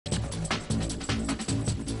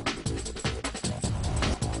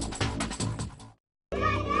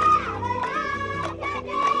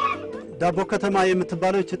ዳቦ ከተማ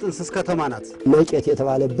የምትባለው ጥንስስ ከተማ ናት። መቄት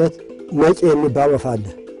የተባለበት መቄ የሚባለው ፋለ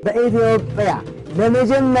በኢትዮጵያ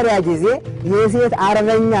ለመጀመሪያ ጊዜ የሴት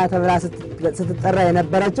አርበኛ ተብላ ስትጠራ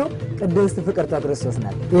የነበረችው ቅድስት ፍቅርተ ክርስቶስ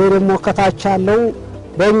ናት። ይሄ ደግሞ ከታች ያለው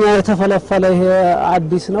በእኛ የተፈለፈለ ይሄ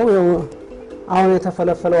አዲስ ነው። አሁን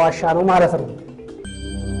የተፈለፈለ ዋሻ ነው ማለት ነው።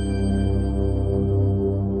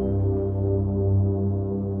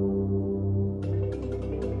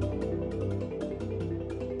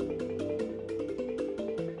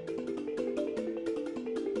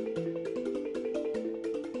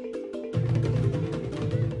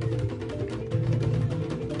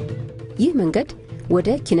 ይህ መንገድ ወደ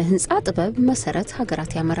ኪነ ህንጻ ጥበብ መሰረት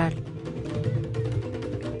ሀገራት ያመራል።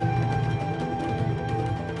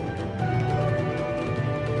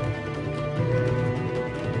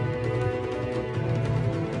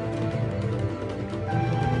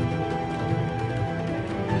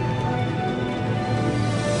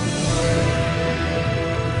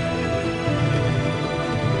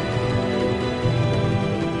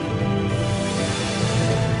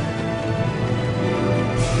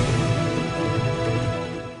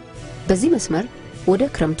 በዚህ መስመር ወደ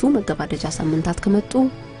ክረምቱ መገባደጃ ሳምንታት ከመጡ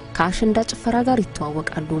ከአሸንዳ ጭፈራ ጋር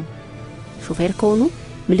ይተዋወቃሉ። ሹፌር ከሆኑ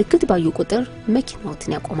ምልክት ባዩ ቁጥር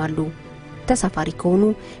መኪናዎትን ያቆማሉ። ተሳፋሪ ከሆኑ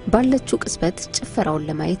ባለችው ቅጽበት ጭፈራውን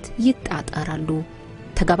ለማየት ይጣጣራሉ።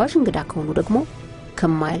 ተጋባዥ እንግዳ ከሆኑ ደግሞ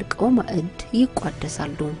ከማያልቀው ማዕድ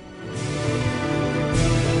ይቋደሳሉ።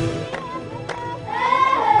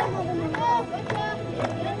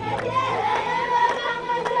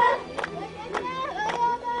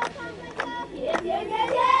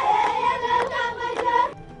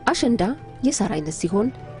 አሸንዳ የሳር አይነት ሲሆን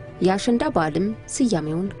የአሸንዳ በዓልም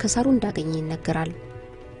ስያሜውን ከሳሩ እንዳገኘ ይነገራል።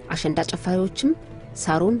 አሸንዳ ጨፋሪዎችም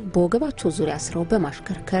ሳሩን በወገባቸው ዙሪያ አስረው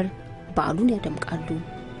በማሽከርከር በዓሉን ያደምቃሉ።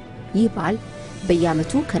 ይህ በዓል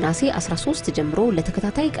በየዓመቱ ከነሐሴ 13 ጀምሮ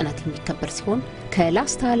ለተከታታይ ቀናት የሚከበር ሲሆን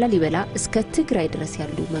ከላስታ ላሊበላ እስከ ትግራይ ድረስ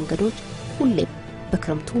ያሉ መንገዶች ሁሌም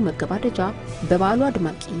በክረምቱ መገባደጃ በበዓሉ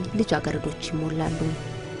አድማቂ ልጃገረዶች ይሞላሉ።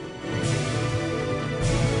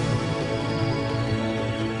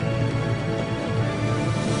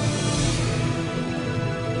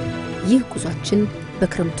 ይህ ጉዟችን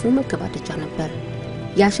በክረምቱ መገባደጃ ነበር።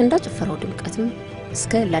 የአሸንዳ ጭፈራው ድምቀትም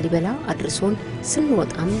እስከ ላሊበላ አድርሶን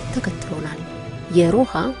ስንወጣም ተከትሎናል።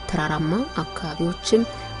 የሮሃ ተራራማ አካባቢዎችም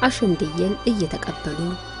አሸንድየን እየተቀበሉ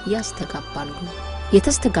ያስተጋባሉ።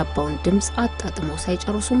 የተስተጋባውን ድምጽ አጣጥመው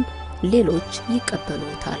ሳይጨርሱም ሌሎች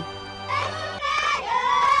ይቀበሉታል።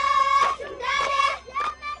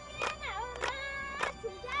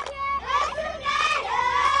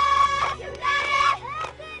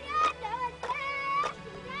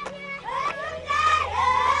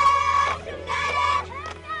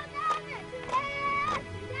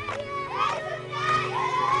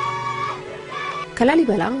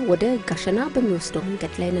 ከላሊበላ ወደ ጋሸና በሚወስደው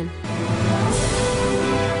መንገድ ላይ ነን።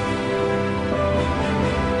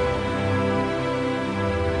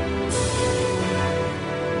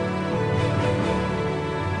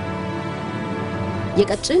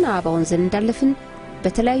 የቀጭን አበባ ወንዝን እንዳለፍን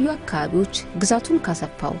በተለያዩ አካባቢዎች ግዛቱን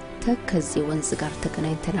ካሰፋው ተከዜ ወንዝ ጋር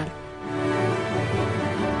ተገናኝተናል።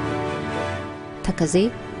 ተከዜ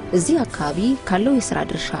እዚህ አካባቢ ካለው የሥራ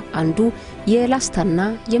ድርሻ አንዱ የላስታና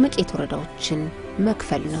የመቄት ወረዳዎችን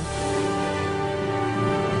መክፈል ነው።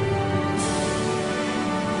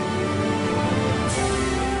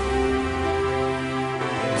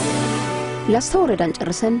 ላስታ ወረዳን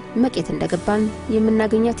ጨርሰን መቄት እንደገባን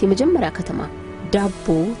የምናገኛት የመጀመሪያ ከተማ ዳቦ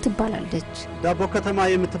ትባላለች። ዳቦ ከተማ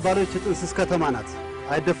የምትባለው ጥንስስ ከተማ ናት።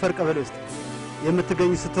 አይደፈር ቀበሌ ውስጥ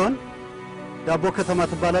የምትገኝ ስትሆን ዳቦ ከተማ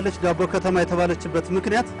ትባላለች። ዳቦ ከተማ የተባለችበት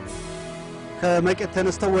ምክንያት ከመቄት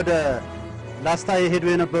ተነስተው ወደ ላስታ የሄዱ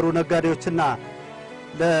የነበሩ ነጋዴዎችና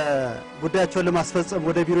ለጉዳያቸውን ለማስፈጸም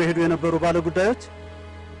ወደ ቢሮ ሄዱ የነበሩ ባለ ጉዳዮች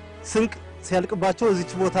ስንቅ ሲያልቅባቸው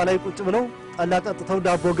እዚች ቦታ ላይ ቁጭ ብለው ጠላ ጠጥተው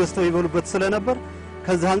ዳቦ ገዝተው ይበሉበት ስለነበር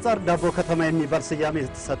ከዛ አንፃር ዳቦ ከተማ የሚባል ስያሜ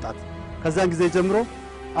ተሰጣት። ከዛን ጊዜ ጀምሮ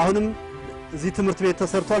አሁንም እዚህ ትምህርት ቤት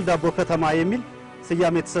ተሰርቷል። ዳቦ ከተማ የሚል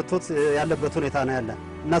ስያሜ ተሰጥቶት ያለበት ሁኔታ ነው ያለ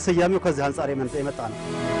እና ስያሜው ከዚህ አንፃር የመጣ ነው።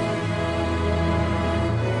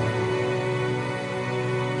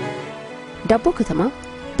 ዳቦ ከተማ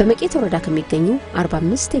በመቄት ወረዳ ከሚገኙ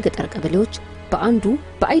 45 የገጠር ቀበሌዎች በአንዱ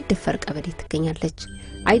በአይደፈር ቀበሌ ትገኛለች።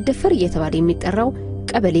 አይደፈር እየተባለ የሚጠራው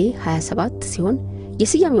ቀበሌ 27 ሲሆን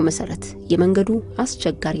የስያሜው መሰረት የመንገዱ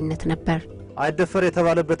አስቸጋሪነት ነበር። አይደፈር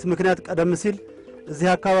የተባለበት ምክንያት ቀደም ሲል እዚህ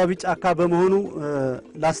አካባቢ ጫካ በመሆኑ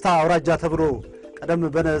ላስታ አውራጃ ተብሎ ቀደም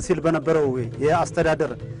ሲል በነበረው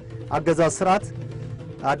የአስተዳደር አገዛዝ ስርዓት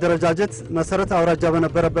አደረጃጀት መሰረት አውራጃ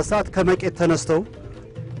በነበረበት ሰዓት ከመቄት ተነስተው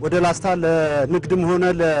ወደ ላስታ ለንግድም ሆነ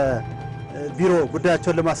ቢሮ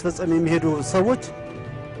ጉዳያቸውን ለማስፈጸም የሚሄዱ ሰዎች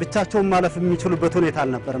ብቻቸውን ማለፍ የሚችሉበት ሁኔታ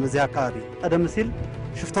አልነበረም እዚህ አካባቢ ቀደም ሲል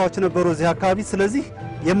ሽፍታዎች ነበሩ እዚህ አካባቢ ስለዚህ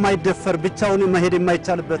የማይደፈር ብቻውን መሄድ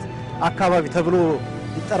የማይቻልበት አካባቢ ተብሎ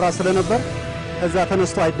ይጠራ ስለነበር ከዛ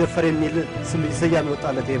ተነስቶ አይደፈር የሚል ስያሜ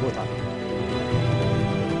ወጣለት ይሄ ቦታ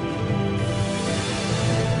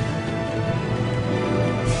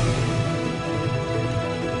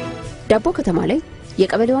ዳቦ ከተማ ላይ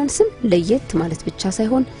የቀበሌዋን ስም ለየት ማለት ብቻ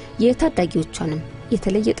ሳይሆን የታዳጊዎቿንም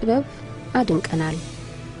የተለየ ጥበብ አድንቀናል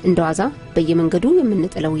እንደዋዛ በየመንገዱ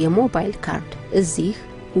የምንጥለው የሞባይል ካርድ እዚህ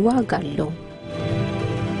ዋጋ አለው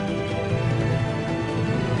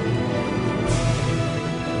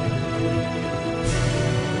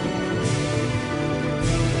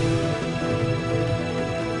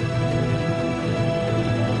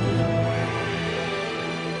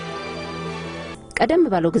ቀደም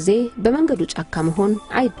ባለው ጊዜ በመንገዱ ጫካ መሆን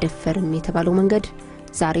አይደፈርም የተባለው መንገድ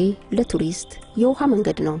ዛሬ ለቱሪስት የውሃ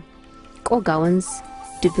መንገድ ነው ቆጋ ወንዝ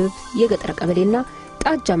ድብብ የገጠር ቀበሌና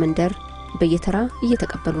ጣጃ መንደር በየተራ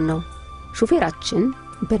እየተቀበሉ ነው ሹፌራችን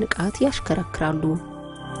በንቃት ያሽከረክራሉ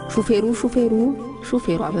ሹፌሩ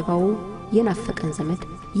አበባው የናፈቀን ዘመድ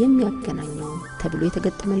የሚያገናኘው ተብሎ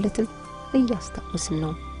የተገጠመለትን እያስታወስን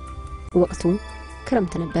ነው ወቅቱ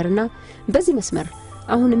ክረምት ነበርና በዚህ መስመር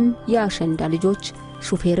አሁንም ያሸንዳ ልጆች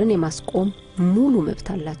ሹፌርን የማስቆም ሙሉ መብት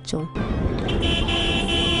አላቸው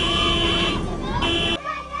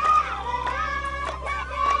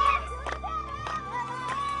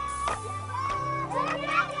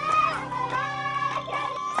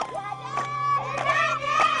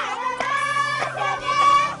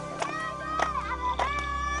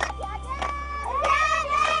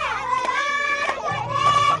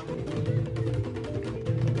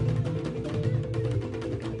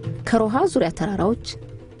ከሮሃ ዙሪያ ተራራዎች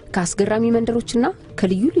ከአስገራሚ መንደሮችና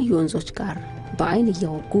ከልዩ ልዩ ወንዞች ጋር በአይን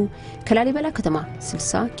እያወጉ ከላሊበላ ከተማ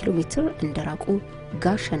 60 ኪሎ ሜትር እንደራቁ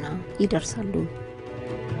ጋሸና ይደርሳሉ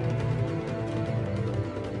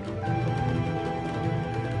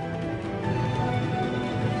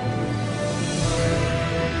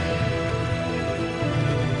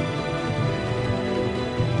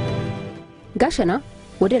ጋሸና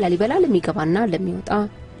ወደ ላሊበላ ለሚገባና ለሚወጣ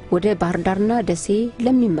ወደ ባህርዳርና ደሴ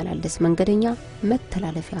ለሚመላለስ መንገደኛ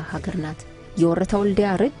መተላለፊያ ሀገር ናት የወረታ ወልዲያ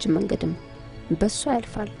ረጅም መንገድም በሷ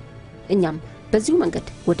ያልፋል እኛም በዚሁ መንገድ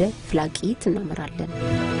ወደ ፍላቂት እናመራለን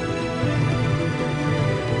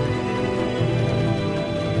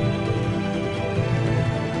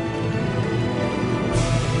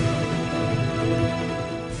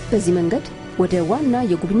በዚህ መንገድ ወደ ዋና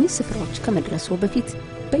የጉብኝት ስፍራዎች ከመድረሱ በፊት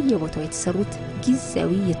በየቦታው የተሰሩት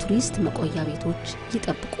ጊዜያዊ የቱሪስት መቆያ ቤቶች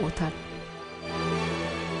ይጠብቁታል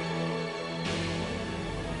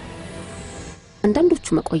አንዳንዶቹ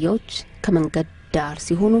መቆያዎች ከመንገድ ዳር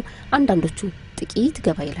ሲሆኑ አንዳንዶቹ ጥቂት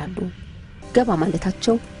ገባ ይላሉ ገባ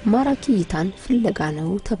ማለታቸው ማራኪ ይታን ፍለጋ ነው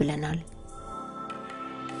ተብለናል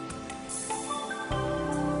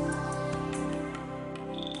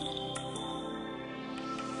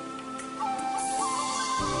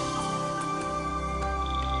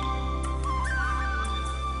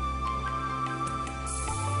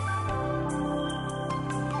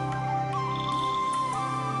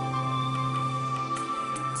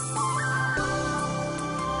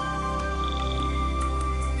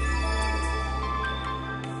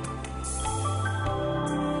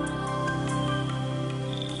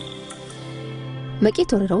መቄት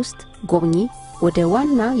ወረዳ ውስጥ ጎብኚ ወደ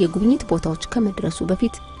ዋና የጉብኝት ቦታዎች ከመድረሱ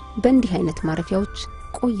በፊት በእንዲህ አይነት ማረፊያዎች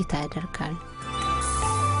ቆይታ ያደርጋል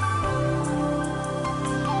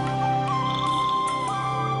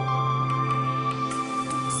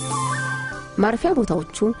ማረፊያ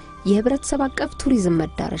ቦታዎቹ የህብረተሰብ አቀፍ ቱሪዝም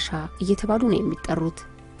መዳረሻ እየተባሉ ነው የሚጠሩት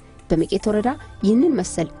በመቄት ወረዳ ይህንን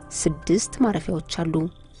መሰል 6 ማረፊያዎች አሉ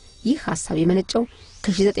ይህ ሐሳብ የመነጨው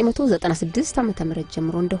ከ1996 ዓ.ም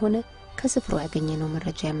ጀምሮ እንደሆነ ከስፍራው ያገኘነው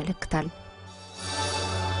መረጃ ያመለክታል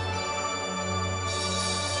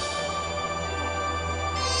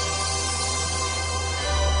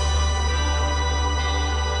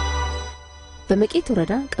በመቄት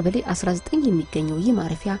ወረዳ ቀበሌ 19 የሚገኘው ይህ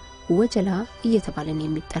ማረፊያ ወጀላ እየተባለ ነው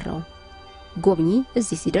የሚጠራው ጎብኚ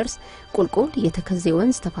እዚህ ሲደርስ ቁልቁል የተከዜ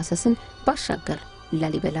ወንዝ ተፋሰስን ባሻገር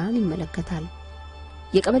ላሊበላን ይመለከታል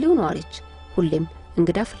የቀበሌው ነዋሪዎች ሁሌም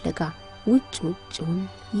እንግዳ ፍለጋ ውጭውን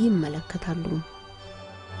ይመለከታሉ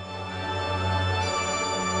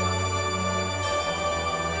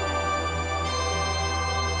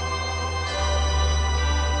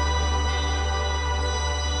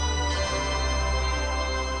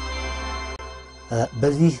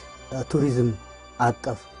በዚህ ቱሪዝም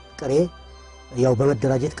አቀፍ ቅሬ ያው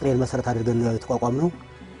በመደራጀት ቅሬን መሰረት አድርገን ነው የተቋቋም ነው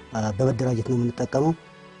በመደራጀት ነው የምንጠቀመው።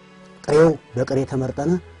 ቀየው በቅሬ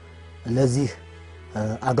ተመርጠነ ለዚህ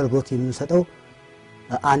አገልግሎት የምንሰጠው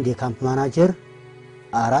አንድ የካምፕ ማናጀር፣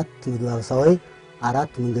 4 ምግብ አብሳይ፣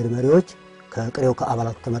 4 መንገድ መሪዎች ከቅሬው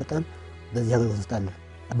ከአባላቱ ተመርጠን በዚህ አገልግሎት እንሰጣለን።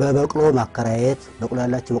 በበቅሎ ማከራየት፣ በቅሎ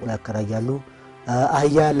ያላቸው በቅሎ ያከራያሉ፣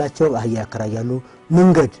 አህያ ያላቸው አህያ ያከራያሉ።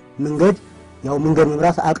 መንገድ ያው መንገድ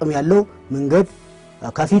መምራት አቅም ያለው መንገድ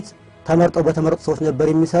ከፊት ተመርጠው በተመረጡ ሰዎች ነበር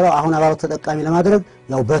የሚሰራው። አሁን አባላቱ ተጠቃሚ ለማድረግ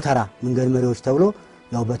ያው በተራ መንገድ መሪዎች ተብሎ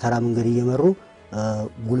ያው በተራ መንገድ እየመሩ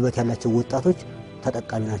ጉልበት ያላቸው ወጣቶች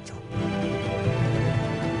ተጠቃሚ ናቸው።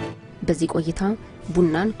 በዚህ ቆይታ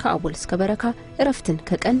ቡናን ከአቦል እስከ በረካ፣ እረፍትን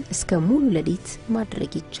ከቀን እስከ ሙሉ ሌሊት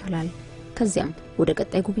ማድረግ ይቻላል። ከዚያም ወደ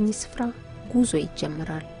ቀጣይ ጉብኝት ስፍራ ጉዞ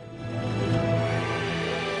ይጀምራል።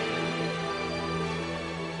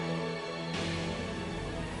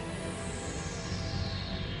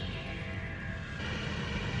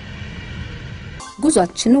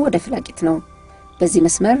 ጉዟችን ወደ ፍላቂት ነው። በዚህ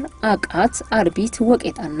መስመር አቃት፣ አርቢት፣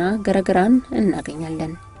 ወቄጣና ገረገራን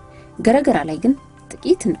እናገኛለን። ገረገራ ላይ ግን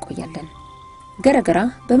ጥቂት እንቆያለን። ገረገራ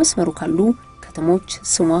በመስመሩ ካሉ ከተሞች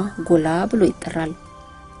ስሟ ጎላ ብሎ ይጠራል።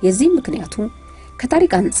 የዚህ ምክንያቱ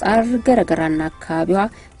ከታሪክ አንፃር ገረገራና አካባቢዋ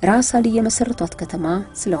ራስ አሊ የመሰረቷት ከተማ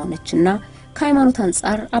ስለሆነችና ከሃይማኖት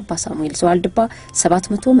አንፃር አባ ሳሙኤል ዘዋልድባ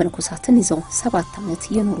 700 መነኮሳትን ይዘው 7 ዓመት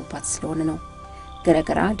የኖሩባት ስለሆነ ነው።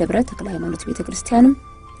 ገረገራ ደብረ ተክለ ሃይማኖት ቤተክርስቲያንም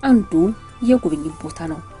አንዱ የጉብኝት ቦታ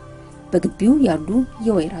ነው። በግቢው ያሉ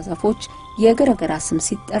የወይራ ዛፎች የገረገራ ስም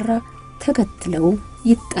ሲጠራ ተከትለው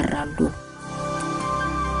ይጠራሉ።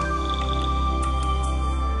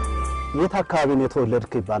 የት አካባቢ ነው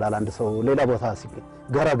የተወለድክ ይባላል። አንድ ሰው ሌላ ቦታ ሲገኝ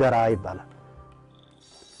ገረገራ ይባላል።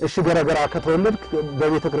 እሺ ገረገራ ከተወለድክ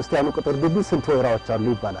በቤተክርስቲያኑ ቅጥር ግቢ ስንት ወይራዎች አሉ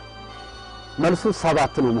ይባላል። መልሱ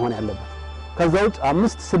 7 ነው መሆን ያለበት። ከዛውጭ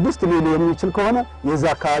 5-6 ሚሊዮን የሚችል ከሆነ የዛ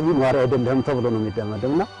አካባቢ ነዋሪ አይደለም ተብሎ ነው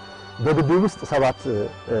የሚደመደምና በግቢው ውስጥ 7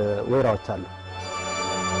 ወይራዎች አሉ።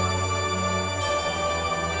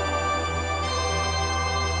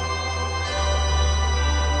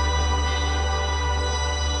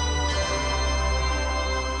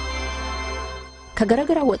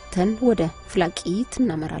 ከገረገራ ወጥተን ወደ ፍላቂት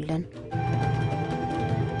እናመራለን።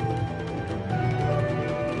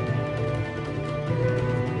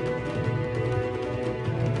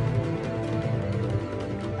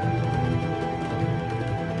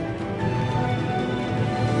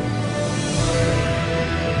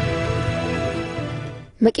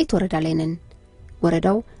 መቄት ወረዳ ላይ ነን።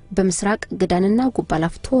 ወረዳው በምስራቅ ገዳንና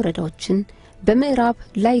ጉባላፍቶ ወረዳዎችን፣ በምዕራብ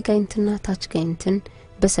ላይ ጋይንትና ታች ጋይንትን፣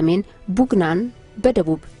 በሰሜን ቡግናን፣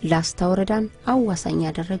 በደቡብ ላስታ ወረዳን አዋሳኝ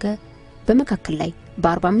ያደረገ በመካከል ላይ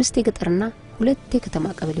በ45 የገጠርና 2 የከተማ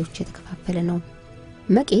ቀበሌዎች የተከፋፈለ ነው።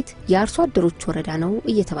 መቄት የአርሶ አደሮች ወረዳ ነው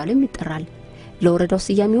እየተባለም ይጠራል። ለወረዳው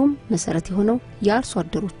ስያሜውም መሰረት የሆነው የአርሶ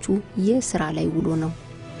አደሮቹ የሥራ ላይ ውሎ ነው።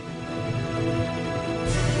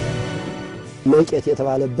 መቄት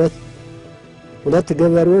የተባለበት 2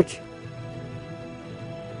 ገበሬዎች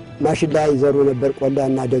ማሽላ ይዘሩ ነበር።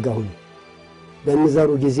 ቆላና ደጋ ሆኖ በሚዘሩ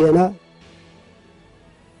ጊዜና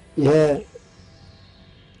ይሄ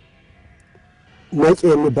መቄ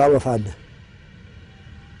የሚባል ወፍ አለ።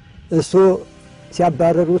 እሱ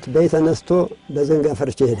ሲያባረሩት በይተነስቶ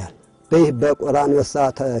በዘንገፈርች ይሄዳል። በይህ በቆራን ወሳ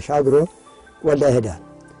ተሻግሮ ቆላ ይሄዳል።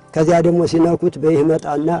 ከዚያ ደግሞ ሲነኩት በይህ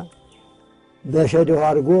መጣና በሸደው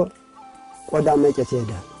አርጎ ቆላ መቄት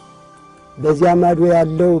ይሄዳል። በዚያ ማዶ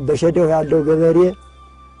ያለው በሸደው ያለው ገበሬ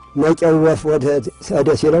መቄው ወፍ ወደ ሰደ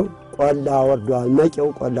ሲለው ቆላ ወርዷል፣ መቄው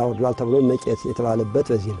ቆላ ወርዷል ተብሎ መቄት የተባለበት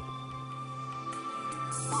በዚህ ነው።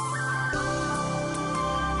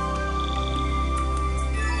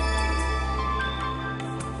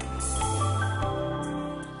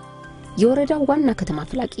 የወረዳው ዋና ከተማ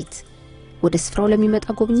ፍላቂት ወደ ስፍራው ለሚመጣ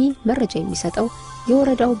ጎብኚ መረጃ የሚሰጠው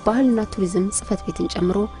የወረዳው ባህልና ቱሪዝም ጽፈት ቤትን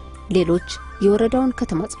ጨምሮ ሌሎች የወረዳውን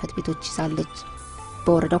ከተማ ጽፈት ቤቶች ይዛለች።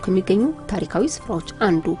 በወረዳው ከሚገኙ ታሪካዊ ስፍራዎች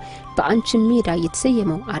አንዱ በአንቺ ሜዳ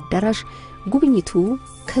የተሰየመው አዳራሽ ጉብኝቱ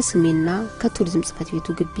ከስሜና ከቱሪዝም ጽፈት ቤቱ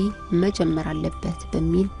ግቢ መጀመር አለበት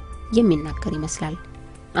በሚል የሚናገር ይመስላል።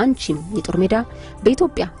 አንቺም የጦር ሜዳ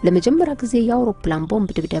በኢትዮጵያ ለመጀመሪያ ጊዜ የአውሮፕላን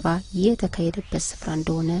ቦምብ ድብደባ የተካሄደበት ስፍራ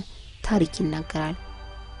እንደሆነ ታሪክ ይናገራል።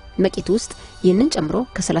 መቄት ውስጥ ይህንን ጨምሮ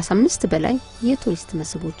ከ35 በላይ የቱሪስት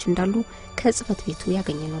መስህቦች እንዳሉ ከጽፈት ቤቱ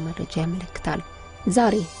ያገኘነው መረጃ ያመለክታል።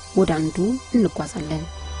 ዛሬ ወደ አንዱ እንጓዛለን።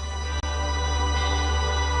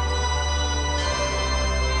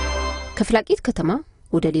 ከፍላቂት ከተማ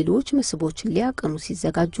ወደ ሌሎች መስህቦች ሊያቀኑ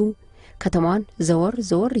ሲዘጋጁ ከተማዋን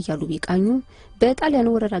ዘወር እያሉ ቢቃኙ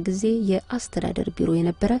በጣሊያን ወረራ ጊዜ የአስተዳደር ቢሮ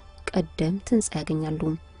የነበረ ቀደምት ህንጻ ያገኛሉ።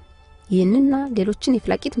 ይህንና ሌሎችን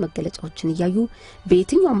የፍላቂት መገለጫዎችን እያዩ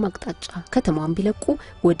በየትኛውም አቅጣጫ ከተማዋን ቢለቁ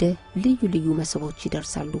ወደ ልዩ ልዩ መስህቦች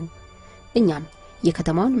ይደርሳሉ። እኛም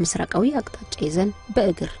የከተማውን ምስራቃዊ አቅጣጫ ይዘን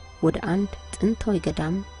በእግር ወደ አንድ ጥንታዊ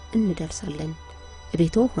ገዳም እንደርሳለን።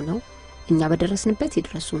 እቤቶ ሆነው እኛ በደረስንበት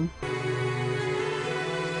ይድረሱ።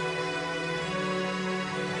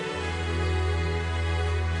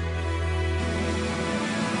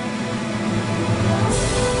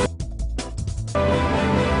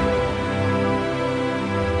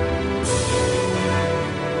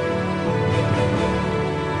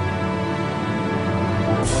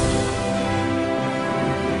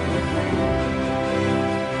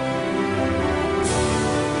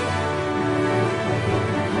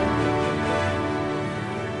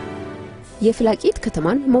 የፍላቂት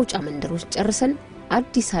ከተማን መውጫ መንደሮች ጨርሰን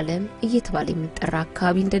አዲስ ዓለም እየተባለ የሚጠራ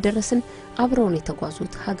አካባቢ እንደደረስን አብረውን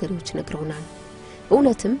የተጓዙት ሀገሬዎች ነግረውናል።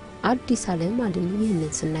 እውነትም አዲስ ዓለም አልን።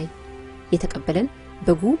 ይህንን ስናይ የተቀበለን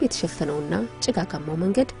በጉብ የተሸፈነውና ጭጋጋማው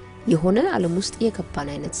መንገድ የሆነ ዓለም ውስጥ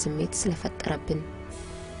የገባን አይነት ስሜት ስለፈጠረብን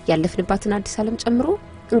ያለፍንባትን አዲስ ዓለም ጨምሮ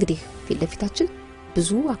እንግዲህ ፊት ለፊታችን ብዙ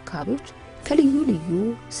አካባቢዎች ከልዩ ልዩ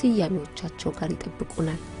ስያሜዎቻቸው ጋር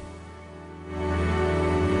ይጠብቁናል።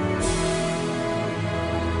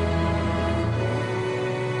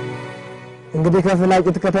 እንግዲህ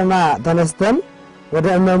ከፍላቂት ከተማ ተነስተን ወደ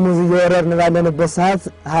እመሙዝ እየወረድን ባለንበት ሰዓት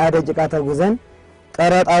 20 ደቂቃ ተጉዘን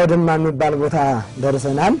ቀረጣው ድማ የሚባል ቦታ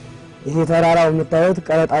ደርሰናል። ይሄ ተራራው የምታዩት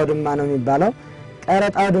ቀረጣው ድማ ነው የሚባለው።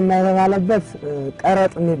 ቀረጣው ድማ የተባለበት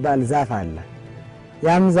ቀረጥ የሚባል ዛፍ አለ።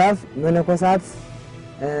 ያም ዛፍ መነኮሳት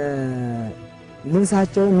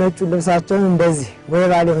ልብሳቸውን ነጩ ልብሳቸውን እንደዚህ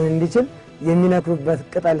ወይባ ሊሆን እንዲችል የሚነክሩበት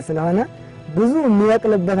ቅጠል ስለሆነ ብዙ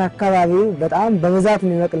የሚበቅልበት አካባቢ በጣም በብዛት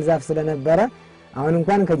የሚበቅል ዛፍ ስለነበረ አሁን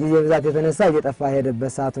እንኳን ከጊዜ ብዛት የተነሳ እየጠፋ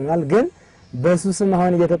ሄደበት ሰዓት ሆኗል። ግን በሱ ስም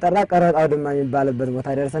አሁን እየተጠራ ቀረጣው ድማ የሚባልበት ቦታ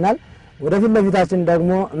ደርሰናል። ወደፊት ለፊታችን ደግሞ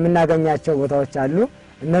የምናገኛቸው ቦታዎች አሉ።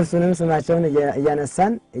 እነሱንም ስማቸውን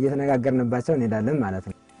እያነሳን እየተነጋገርንባቸው እንሄዳለን ማለት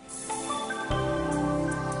ነው።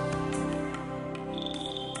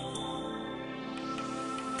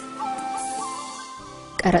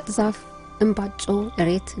 ቀረጥ ዛፍ፣ እንባጮ፣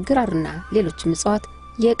 እሬት፣ ግራርና ሌሎችም እጽዋት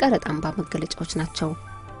የቀረጥ አምባ መገለጫዎች ናቸው።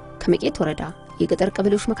 ከመቄት ወረዳ የገጠር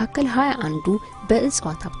ቀበሌዎች መካከል 21ዱ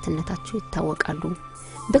በእጽዋት ሀብትነታቸው ይታወቃሉ።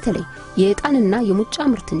 በተለይ የዕጣንና የሙጫ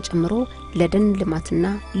ምርትን ጨምሮ ለደን ልማትና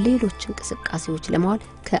ሌሎች እንቅስቃሴዎች ለማዋል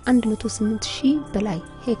ከ108,000 በላይ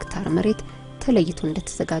ሄክታር መሬት ተለይቶ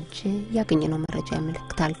እንደተዘጋጀ ያገኘነው መረጃ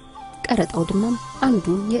ያመለክታል። ቀረጣው ድማም አንዱ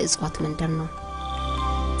የእጽዋት መንደር ነው።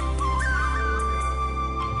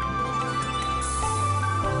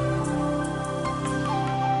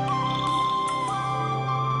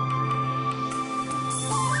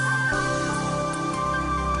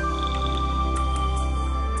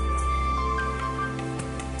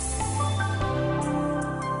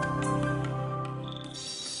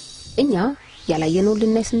 እኛ ያላየነው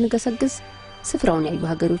ልናይ ስንገሰግስ ስፍራውን ያዩ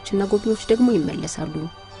ሀገሮችና ጎብኚዎች ደግሞ ይመለሳሉ።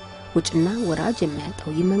 ውጭና ወራጅ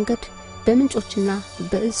የሚያጣው ይህ መንገድ በምንጮችና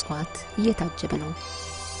በእጽዋት እየታጀበ ነው።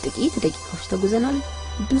 ጥቂት ደቂቃዎች ተጉዘናል።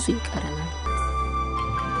 ብዙ ይቀረናል።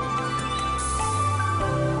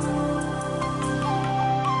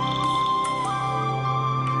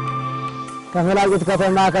 ከፍላቂት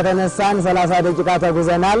ከተማ ከተነሳን 30 ደቂቃ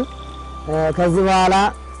ተጉዘናል። ከዚህ በኋላ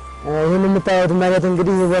ይህን የምታዩት መሬት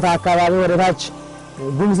እንግዲህ ቦታ አካባቢ ወደታች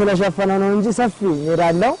ጉም ስለሸፈነው ነው እንጂ ሰፊ ሜዳ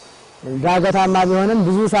አለው። ዳገታማ ቢሆንም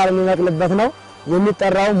ብዙ ሳር የሚበቅልበት ነው።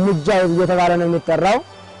 የሚጠራው ሙጃ እየተባለ ነው የሚጠራው።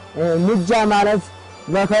 ሙጃ ማለት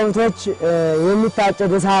ለከብቶች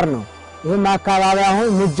የሚታጨድ ሳር ነው። ይህም አካባቢ አሁን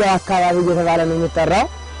ሙጃው አካባቢ እየተባለ ነው የሚጠራው።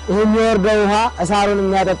 ይህም የሚወርደው ውሃ ሳሩን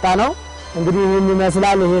የሚያጠጣ ነው። እንግዲህ ይህን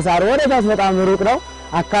ይመስላል። ይሄ ሳር ወደታች በጣም ሩቅ ነው።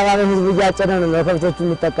 አካባቢው ህዝብ እያጨደ ነው ለከብቶች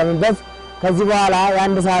የሚጠቀምበት። ከዚህ በኋላ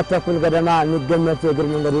የአንድ ሰዓት ተኩል ገደማ የሚገመት የእግር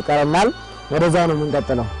መንገድ ይቀረናል። ወደዛው ነው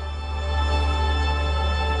የምንቀጥለው።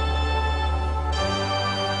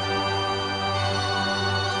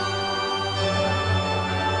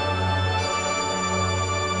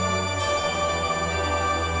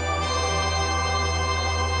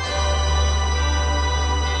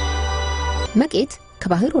 መቄት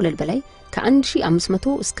ከባህር ወለል በላይ ከ1500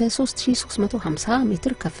 እስከ 3350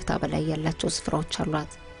 ሜትር ከፍታ በላይ ያላቸው ስፍራዎች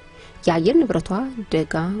አሏት። የአየር ንብረቷ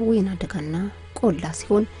ደጋ ወይና ደጋና ቆላ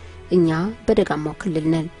ሲሆን እኛ በደጋማው ክልል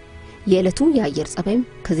ነን። የዕለቱ የአየር ጸባይም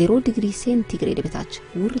ከ0 ዲግሪ ሴንቲግሬድ በታች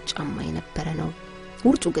ውርጫማ የነበረ ነው።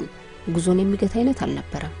 ውርጩ ግን ጉዞን የሚገታ አይነት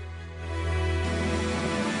አልነበረም።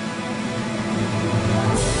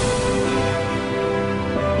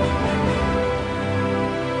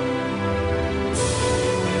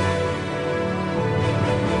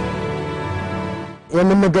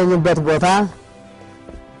 የምንገኝበት ቦታ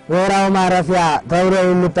ወይራው ማረፊያ ተብሎ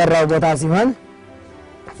የሚጠራው ቦታ ሲሆን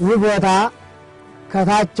ይህ ቦታ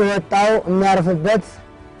ከታች ወጣው የሚያርፍበት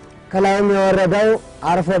ከላይም የወረደው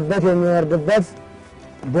አርፎበት የሚወርድበት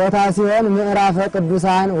ቦታ ሲሆን ምዕራፈ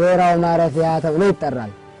ቅዱሳን ወይራው ማረፊያ ተብሎ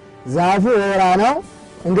ይጠራል። ዛፉ ወይራ ነው።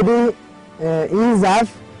 እንግዲህ ይህ ዛፍ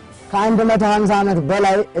ከ150 ዓመት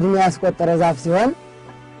በላይ እድሜ ያስቆጠረ ዛፍ ሲሆን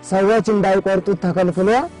ሰዎች እንዳይቆርጡት ተከልክሎ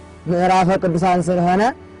ምዕራፈ ቅዱሳን ስለሆነ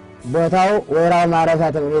ቦታው ወይራው ማረፊያ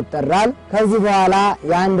ተብሎ ይጠራል። ከዚህ በኋላ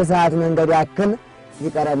የ1 ሰዓት መንገድ ያክል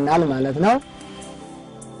ይቀረናል ማለት ነው።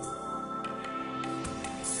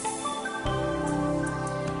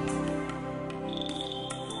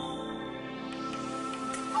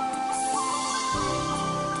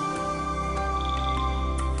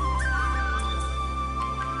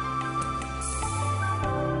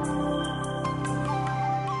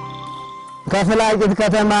 ከፍላቂት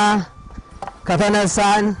ከተማ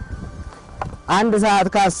ከተነሳን 1 ሰዓት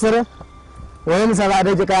ከ10 ወይም 7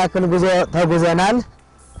 ደቂቃ ያክል ጉዞ ተጉዘናል።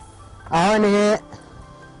 አሁን ይሄ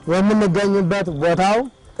የምንገኝበት ቦታው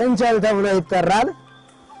ጥንቸል ተብሎ ይጠራል።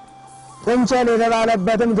 ጥንቸል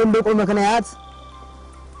የተባለበትም ትልቁ ምክንያት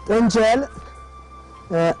ጥንቸል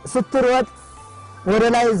ስትሮጥ ወደ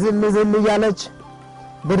ላይ ዝል ዝል እያለች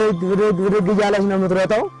ብድግ እያለች ነው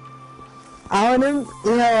የምትሮጠው። አሁንም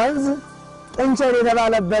ይሄ ወንዝ ጥንቸል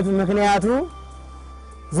የተባለበት ምክንያቱ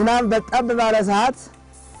ዝናብ በጣም ባለ ሰዓት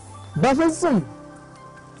በፍጹም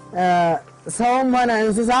ሰውም ሆነ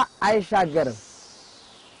እንስሳ አይሻገርም።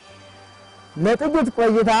 ለጥቂት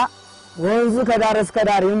ቆይታ ወንዙ ከዳር እስከ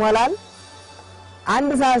ዳር ይሞላል።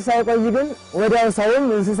 1 ሰዓት ሳይቆይ ግን ወዲያው ሰውም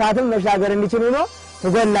እንስሳትም መሻገር እንዲችሉ ነው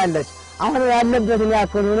ትጎላለች። አሁን ያለበትን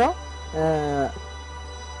ያክል ነው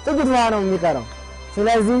ጥቂት ውሃ ነው የሚቀረው።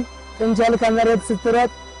 ስለዚህ ጥንቸል ከመሬት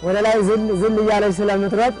ስትሮጥ ወደ ላይ ዝል እያለች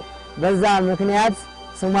ስለምትሮጥ በዛ ምክንያት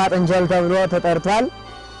ስሟ ጥንቸል ተብሎ ተጠርቷል።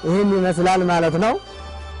 ይህን ይመስላል ማለት ነው።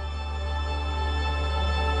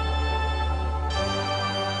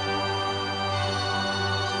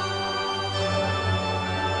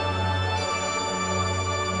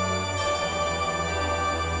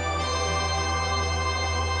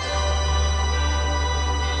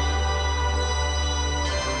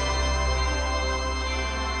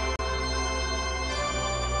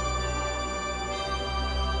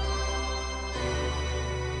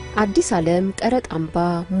 አዲስ ዓለም ቀረጥ አምባ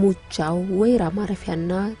ሙጃው ወይራ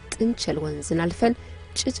ማረፊያና ጥንቸል ወንዝን አልፈን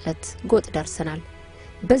ጭጨት ጎጥ ደርሰናል።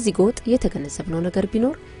 በዚህ ጎጥ የተገነዘብነው ነገር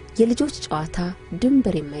ቢኖር የልጆች ጨዋታ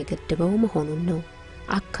ድንበር የማይገድበው መሆኑን ነው።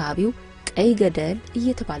 አካባቢው ቀይ ገደል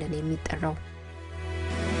እየተባለ ነው የሚጠራው።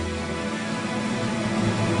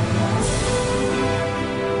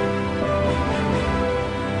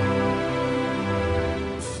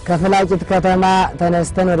 ከፍላቂት ከተማ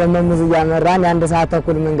ተነስተን ወደ መሙዝ ያመራን የ1 ሰዓት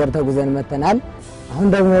ተኩል መንገድ ተጉዘን መተናል። አሁን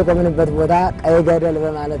ደግሞ የቆምንበት ቦታ ቀይ ገደል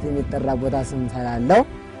በማለት የሚጠራ ቦታ ስም ስላለው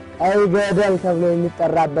ቀይ ገደል ተብሎ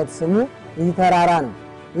የሚጠራበት ስሙ ይህ ተራራ ነው።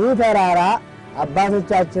 ይህ ተራራ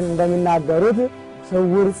አባቶቻችን እንደሚናገሩት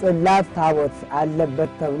ስውር ጽላት ታቦት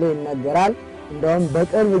አለበት ተብሎ ይነገራል። እንደውም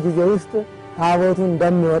በቅርብ ጊዜ ውስጥ ታቦቱ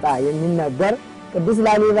እንደሚወጣ የሚነገር ቅዱስ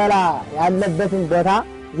ላሊበላ ያለበትን ቦታ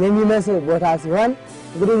የሚመስል ቦታ ሲሆን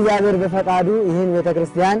እንግዲህ እግዚአብሔር በፈቃዱ ይህን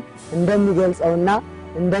ቤተክርስቲያን እንደሚገልጸውና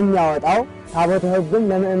እንደሚያወጣው ታቦተ ሕጉም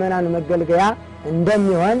ለምእመናን መገልገያ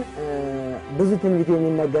እንደሚሆን ብዙ ትንቢት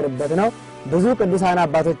የሚነገርበት ነው። ብዙ ቅዱሳን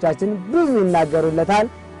አባቶቻችን ብዙ ይናገሩለታል።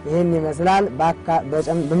 ይህን ይመስላል።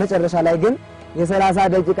 በመጨረሻ ላይ ግን የ30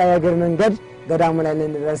 ደቂቃ የእግር መንገድ ገዳሙ ላይ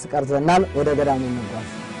ልንደርስ ቀርቶናል። ወደ ገዳሙ እንጓዝ።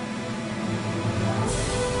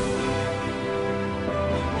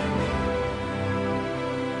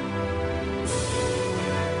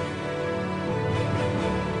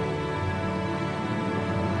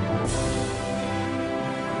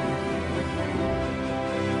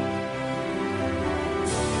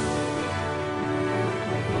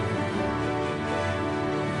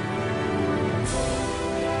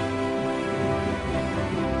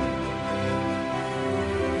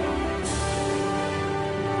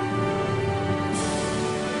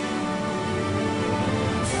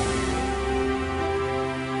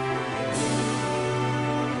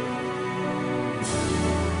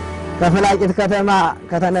 ከፍላቂት ከተማ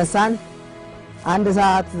ከተነሳን 1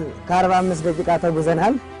 ሰዓት ከ45 ደቂቃ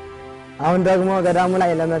ተጉዘናል። አሁን ደግሞ ገዳሙ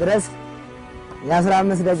ላይ ለመድረስ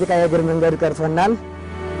የ15 ደቂቃ የእግር መንገድ ቀርቶናል።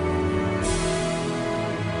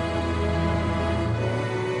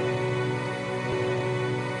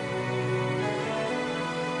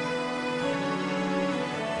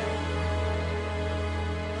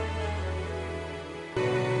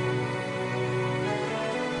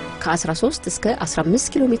 ከ13 እስከ 15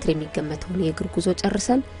 ኪሎ ሜትር የሚገመተውን የእግር ጉዞ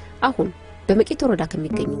ጨርሰን አሁን በመቄት ወረዳ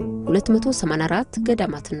ከሚገኙ 284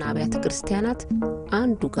 ገዳማትና አብያተ ክርስቲያናት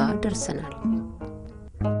አንዱ ጋር ደርሰናል።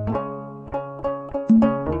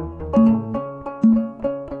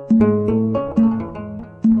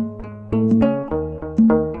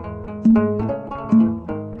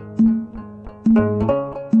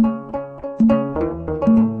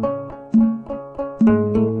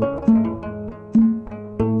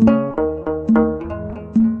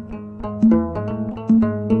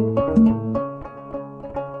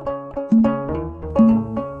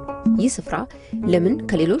 ይህ ስፍራ ለምን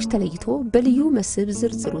ከሌሎች ተለይቶ በልዩ መስህብ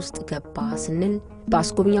ዝርዝር ውስጥ ገባ ስንል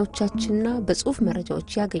በአስጎብኛዎቻችንና በጽሑፍ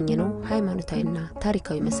መረጃዎች ያገኘነው ሃይማኖታዊና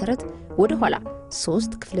ታሪካዊ መሰረት ወደ ኋላ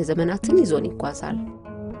 3 ክፍለ ዘመናትን ይዞን ይጓዛል።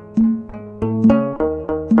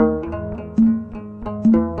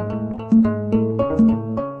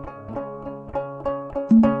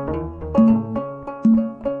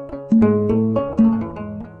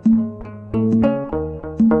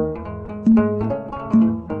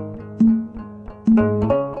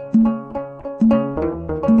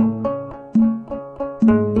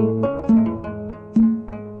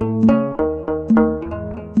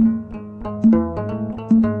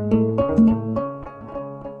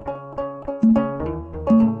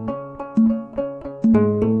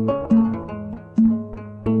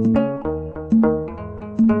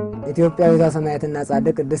 ኢትዮጵያዊቷ ሰማዕትና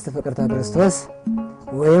ጻድቅ ቅድስት ፍቅርተ ክርስቶስ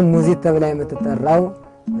ወይም ሙዚት ተብላ የምትጠራው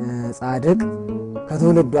ጻድቅ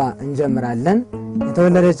ከትውልዷ እንጀምራለን።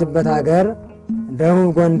 የተወለደችበት ሀገር ደቡብ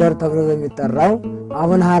ጎንደር ተብሎ በሚጠራው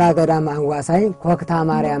አቡነ ሐራ ገዳም አዋሳይ ኮክታ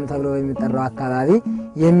ማርያም ተብሎ በሚጠራው አካባቢ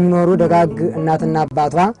የሚኖሩ ደጋግ እናትና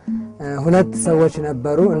አባቷ 2 ሰዎች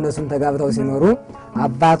ነበሩ። እነሱም ተጋብተው ሲኖሩ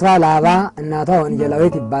አባቷ ላባ እናቷ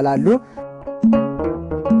ወንጌላዊት ይባላሉ።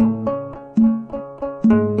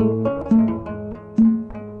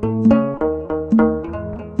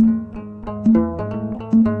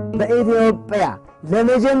 በኢትዮጵያ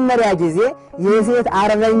ለመጀመሪያ ጊዜ የሴት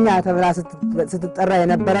አርበኛ ተብላ ስትጠራ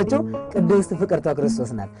የነበረችው ቅድስት ፍቅርተ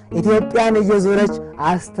ክርስቶስ ናት። ኢትዮጵያን እየዞረች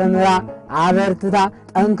አስተምራ አበርትታ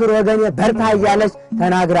ጠንክሮ ወገኔ በርታ እያለች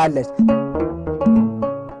ተናግራለች።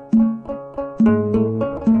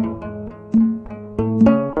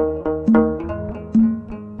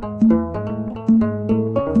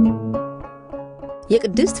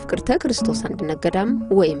 የቅድስት ፍቅርተ ክርስቶስ አንድነት ገዳም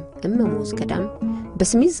ወይም እመሙዝ ገዳም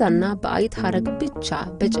በስሚዛና በአይት ሐረግ ብቻ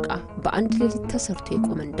በጭቃ በአንድ ሌሊት ተሰርቶ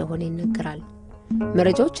የቆመ እንደሆነ ይነገራል።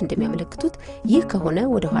 መረጃዎች እንደሚያመለክቱት ይህ ከሆነ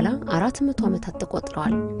ወደ ኋላ 400 ዓመታት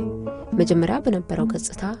ተቆጥረዋል። መጀመሪያ በነበረው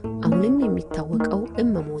ገጽታ አሁንም የሚታወቀው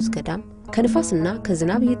እመሙዝ ገዳም ከንፋስና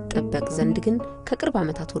ከዝናብ ይጠበቅ ዘንድ ግን ከቅርብ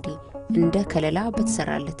ዓመታት ወዲህ እንደ ከለላ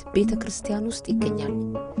በተሰራለት ቤተክርስቲያን ውስጥ ይገኛል።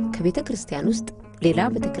 ከቤተክርስቲያን ውስጥ ሌላ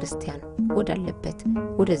ቤተክርስቲያን ወዳለበት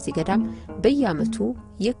ወደዚህ ገዳም በየዓመቱ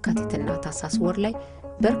የካቲትና ታኅሳስ ወር ላይ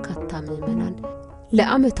በርካታ ምዕመናን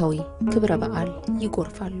ለዓመታዊ ክብረ በዓል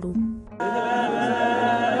ይጎርፋሉ።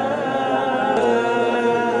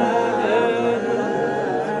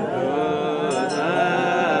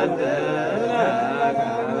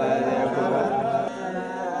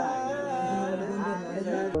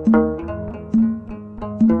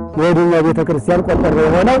 ወዲያ ቤተክርስቲያን ቆጠረ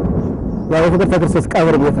የሆነው የፍቅርተ ክርስቶስ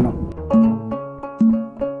ቀብር ቤት ነው።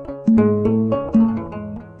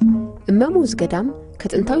 እመሙዝ ገዳም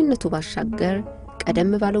ከጥንታዊነቱ ባሻገር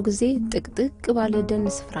ቀደም ባለው ጊዜ ጥቅጥቅ ባለ ደን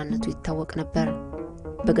ስፍራነቱ ይታወቅ ነበር።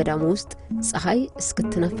 በገዳሙ ውስጥ ፀሐይ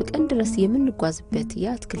እስክትናፍቀን ድረስ የምንጓዝበት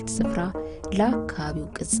የአትክልት ስፍራ ለአካባቢው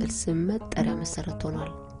ቅጽል ስም መጠሪያ መሰረት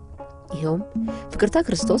ሆኗል። ይሄውም ፍቅርተ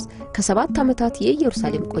ክርስቶስ ከ7 ዓመታት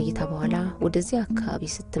የኢየሩሳሌም ቆይታ በኋላ ወደዚህ አካባቢ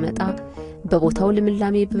ስትመጣ በቦታው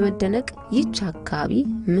ልምላሜ በመደነቅ ይህች አካባቢ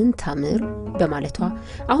ምን ታምር በማለቷ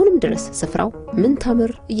አሁንም ድረስ ስፍራው ምን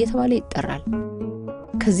ታምር እየተባለ ይጠራል።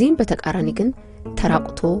 ከዚህም በተቃራኒ ግን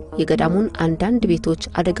ተራቁቶ የገዳሙን አንዳንድ ቤቶች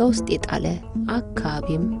አደጋ ውስጥ የጣለ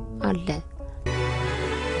አካባቢም አለ።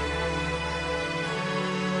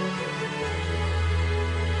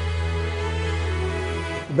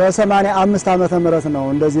 በ85 ዓመተ ምህረት ነው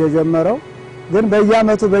እንደዚህ የጀመረው። ግን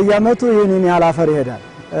በየአመቱ ይህንን ያህል አፈር ይሄዳል።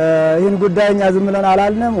 ይህን ጉዳይኛ ዝም ብለን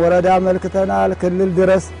አላልንም። ወረዳ አመልክተናል፣ ክልል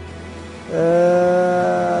ድረስ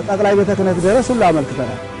ጠቅላይ ቤተ ክህነት ድረስ ሁሉ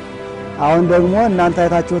አመልክተናል። አሁን ደግሞ እናንተ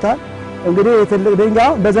አይታችሁታል። እንግዲህ ትልቅ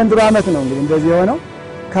ድንጋይ በዘንድሮ አመት ነው እንግዲህ እንደዚህ የሆነው።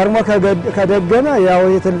 ከርሞ ከደገመ ያው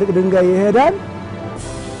የትልቅ ድንጋይ ይሄዳል።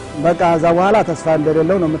 በቃ እዛ በኋላ ተስፋ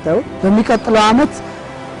እንደሌለው ነው የምታዩት። በሚቀጥለው አመት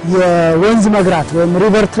የወንዝ መግራት ወይም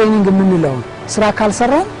ሪቨር ትሬኒንግ የምንለው ስራ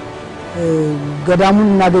ካልሰራን ገዳሙን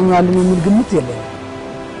እናገኘዋለን የሚል ግምት የለም።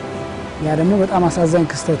 ያ ደግሞ በጣም አሳዛኝ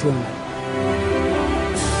ክስተት ይሆናል።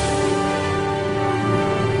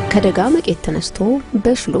 ከደጋ መቄት ተነስቶ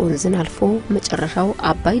በሽሎ ወንዝን አልፎ መጨረሻው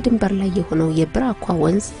አባይ ድንበር ላይ የሆነው የብራኳ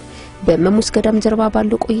ወንዝ በመሙስ ገዳም ጀርባ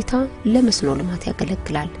ባለው ቆይታ ለመስኖ ልማት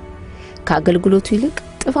ያገለግላል። ከአገልግሎቱ ይልቅ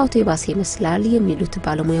ጥፋቱ የባሰ ይመስላል የሚሉት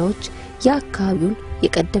ባለሙያዎች የአካባቢውን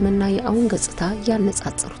የቀደመና የአሁን ገጽታ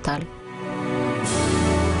ያነጻጽሩታል።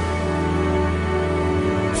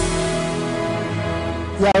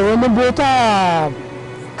 ያው ቦታ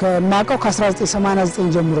ከማቀው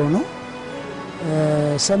ከ1989 ጀምሮ ነው።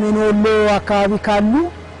 ሰሜን ወሎ አካባቢ ካሉ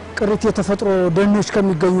ቅሪት የተፈጥሮ ደኖች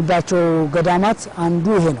ከሚገኙባቸው ገዳማት አንዱ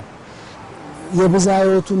ይሄ ነው። የብዝሃ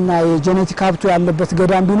ሕይወቱና የጄኔቲክ ሀብቱ ያለበት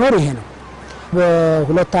ገዳም ቢኖር ይሄ ነው።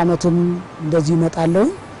 በሁለት ዓመትም እንደዚህ ይመጣለው።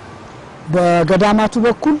 በገዳማቱ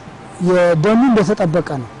በኩል የደኑ እንደተጠበቀ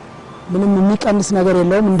ነው። ምንም የሚቀንስ ነገር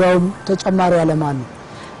የለውም። እንደውም ተጨማሪ ያለማን ነው።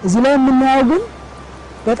 እዚህ ላይ የምናየው ግን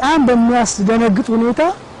በጣም በሚያስደነግጥ ሁኔታ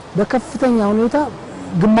በከፍተኛ ሁኔታ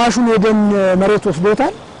ግማሹን የደን መሬት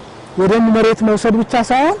ወስዶታል። የደን መሬት መውሰድ ብቻ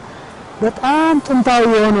ሳይሆን በጣም ጥንታዊ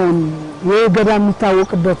የሆነውን የገዳም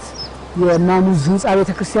የሚታወቅበት የማሙዝ ህንጻ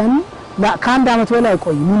ቤተክርስቲያን ከአንድ ዓመት በላይ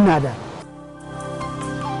ቆይ ምናዳ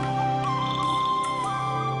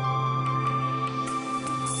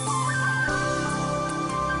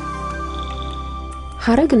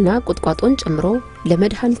ሐረግና ቁጥቋጦን ጨምሮ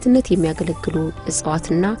ለመድኃኒትነት የሚያገለግሉ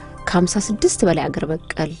እጽዋትና ከ56 በላይ አገር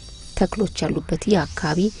በቀል ተክሎች ያሉበት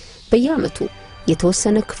የአካባቢ በየዓመቱ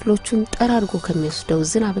የተወሰነ ክፍሎቹን ጠራርጎ ከሚወስደው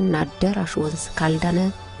ዝናብና ደራሽ ወንዝ ካልዳነ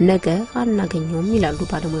ነገ አናገኘውም ይላሉ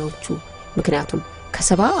ባለሙያዎቹ። ምክንያቱም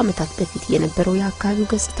ከ70 ዓመታት በፊት የነበረው የአካባቢው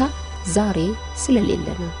ገጽታ ዛሬ ስለሌለ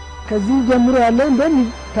ነው። ከዚህ ጀምሮ ያለው እንደም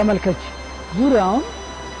ተመልከች ዙሪያውን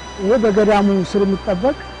ይሄ በገዳሙ ስር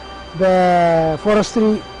የሚጠበቅ በፎረስትሪ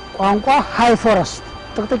ቋንቋ ሃይ ፎረስት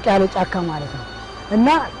ጥቅጥቅ ያለ ጫካ ማለት ነው እና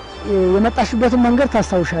የመጣሽበትን መንገድ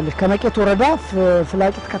ታስተውሻለሽ። ከመቄት ወረዳ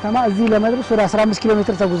ፍላቂት ከተማ እዚህ ለመድረስ ወደ 15 ኪሎ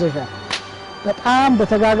ሜትር ተጉዘሻል። በጣም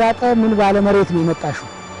በተጋጋጠ ምን ባለ መሬት ነው የመጣሽው።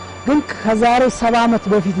 ግን ከዛሬ 70 ዓመት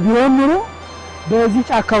በፊት ቢሆን ኑሮ በዚህ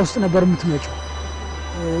ጫካ ውስጥ ነበር የምትመጪው።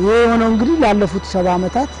 ይሄ የሆነው እንግዲህ ላለፉት 70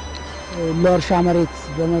 ዓመታት ለእርሻ መሬት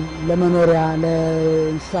ለመኖሪያ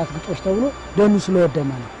ለእንስሳት ግጦሽ ተብሎ ደኑ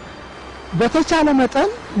ስለወደመ ነው። በተቻለ መጠን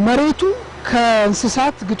መሬቱ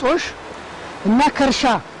ከእንስሳት ግጦሽ እና ከእርሻ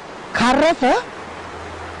ካረፈ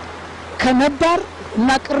ከነባር እና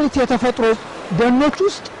ቅሪት የተፈጥሮ ደኖች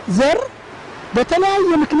ውስጥ ዘር በተለያየ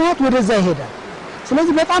ምክንያት ወደዛ ይሄዳል።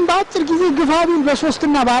 ስለዚህ በጣም በአጭር ጊዜ ግፋቢል በ3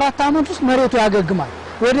 እና በ4 ዓመት ውስጥ መሬቱ ያገግማል።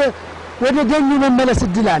 ወደ ደኑ መመለስ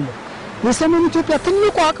እድል አለ። የሰሜን ኢትዮጵያ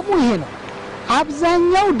ትልቁ አቅሙ ይሄ ነው።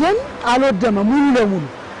 አብዛኛው ደን አልወደመም ሙሉ ለሙሉ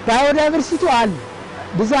ባዮዳይቨርሲቲ አለ።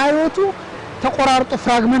 ብዝሃ ሕይወቱ ተቆራርጦ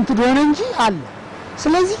ፍራግመንት ሆነ እንጂ አለ።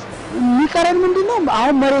 ስለዚህ የሚቀረን ምንድነው?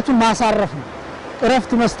 አሁን መሬቱን ማሳረፍ ነው፣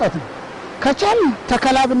 እረፍት መስጠት ነው። ከቻል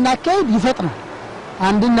ተከላብና አካሄድ ይፈጥናል።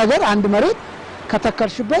 አንድ ነገር አንድ መሬት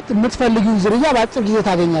ከተከርሽበት የምትፈልጊው ዝርያ በአጭር ጊዜ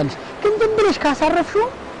ታገኛለሽ። ግን ዝም ብለሽ ካሳረፍሽው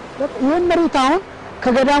ይሄን መሬት አሁን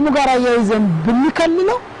ከገዳሙ ጋር ያይዘን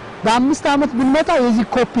ብንከልለው በ5 ዓመት ብንመጣ የዚህ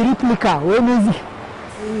ኮፒ ሪፕሊካ ወይም የዚህ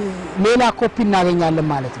ሌላ ኮፒ እናገኛለን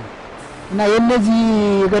ማለት ነው። እና የነዚህ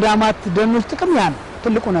የገዳማት ደኖች ጥቅም ያ ነው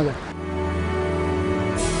ትልቁ ነገር።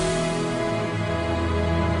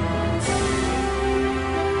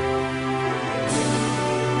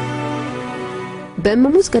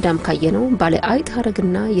 በመሙዝ ገዳም ካየነው ባለ አይት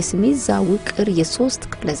ሐረግና የስሚዛ ውቅር የ3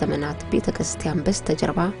 ክፍለ ዘመናት ቤተክርስቲያን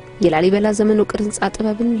በስተጀርባ የላሊበላ ዘመን ውቅር ህንጻ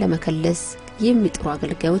ጥበብን ለመከለስ የሚጥሩ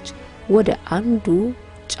አገልጋዮች ወደ አንዱ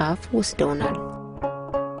ጫፍ ወስደውናል።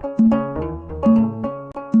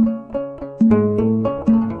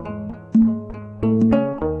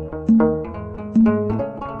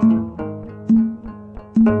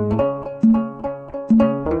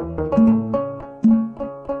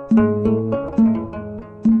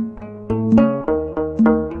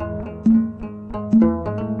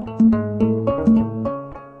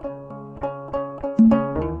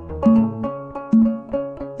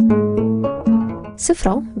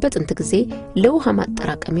 ስፍራው በጥንት ጊዜ ለውሃ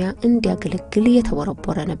ማጠራቀሚያ እንዲያገለግል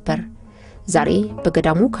የተወረወረ ነበር። ዛሬ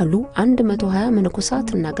በገዳሙ ካሉ 120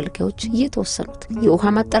 መነኮሳትና አገልጋዮች የተወሰኑት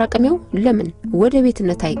የውሃ ማጠራቀሚያው ለምን ወደ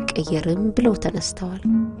ቤትነት አይቀየርም ብለው ተነስተዋል።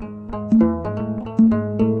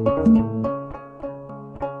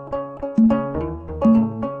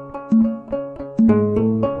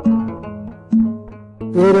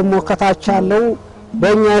 ይሄ ደግሞ ከታች ያለው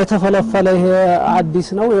በእኛ የተፈለፈለ ይሄ አዲስ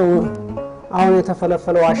ነው። አሁን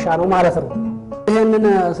የተፈለፈለው ዋሻ ነው ማለት ነው። ይሄንን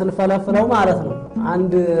ስንፈለፍለው ማለት ነው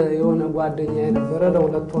አንድ የሆነ ጓደኛ የነበረ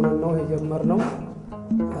ለሁለት ሆነን ነው የጀመርነው።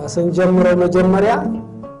 ስንጀምረው መጀመሪያ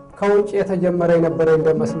ከውጭ የተጀመረ የነበረ እንደ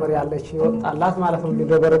መስመር ያለች ይወጣላት ማለት ነው።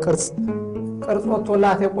 እንደበረ ቅርጽ ቅርጽ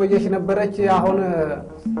ወጥቶላት የቆየች ነበረች። አሁን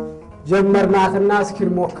ጀመርናትና እስኪ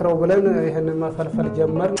ሞክረው ብለን ይሄንን መፈልፈል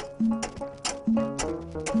ጀመርን።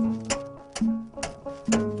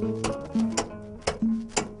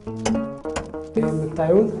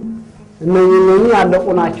 የምታዩት እነኚህ ያለቁ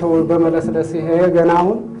ናቸው በመለስለስ። ይሄ ገና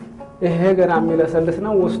አሁን ይሄ ገና የሚለሰልስ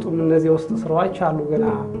ነው። ውስጡም እነዚህ ውስጥ ስራዎች አሉ፣ ገና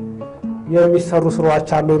የሚሰሩ ስራዎች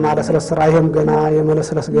አሉ። የማለስለስ ስራ ይሄም ገና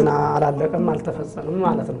የመለስለስ ገና አላለቀም፣ አልተፈጸመም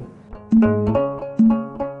ማለት ነው።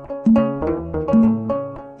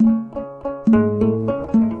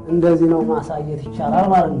 እንደዚህ ነው ማሳየት ይቻላል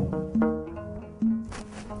ማለት ነው።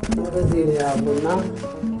 ወደዚህ ያሉና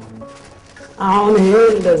አሁን ይሄ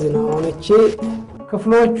እንደዚህ ነው። አሁን እቺ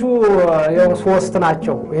ክፍሎቹ ያው 3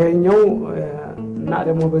 ናቸው። ይሄኛው እና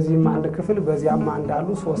ደግሞ በዚህም አንድ ክፍል በዚያም አንድ አሉ፣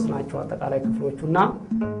 3 ናቸው አጠቃላይ ክፍሎቹና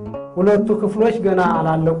ሁለቱ ክፍሎች ገና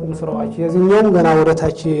አላለቁም ስራዎች። የዚህኛውም ገና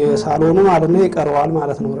ወደታች ሳሎኑ ማለት ነው ይቀርዋል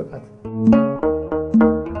ማለት ነው ርቀት።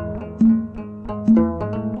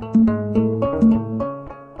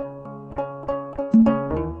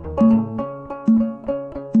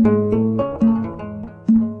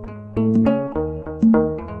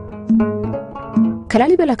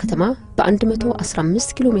 ከላሊበላ ከተማ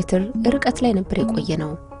በ115 ኪሎ ሜትር ርቀት ላይ ነበር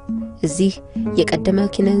የቆየነው። እዚህ የቀደመ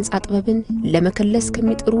ኪነ ህንጻ ጥበብን ለመከለስ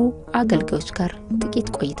ከሚጥሩ አገልጋዮች ጋር ጥቂት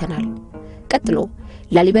ቆይተናል። ቀጥሎ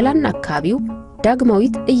ላሊበላና አካባቢው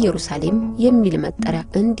ዳግማዊት ኢየሩሳሌም የሚል መጠሪያ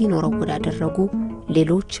እንዲኖረው ወዳደረጉ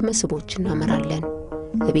ሌሎች መስቦች እናመራለን።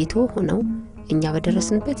 ለቤቱ ሆነው እኛ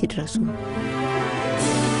በደረስንበት ይድረሱ።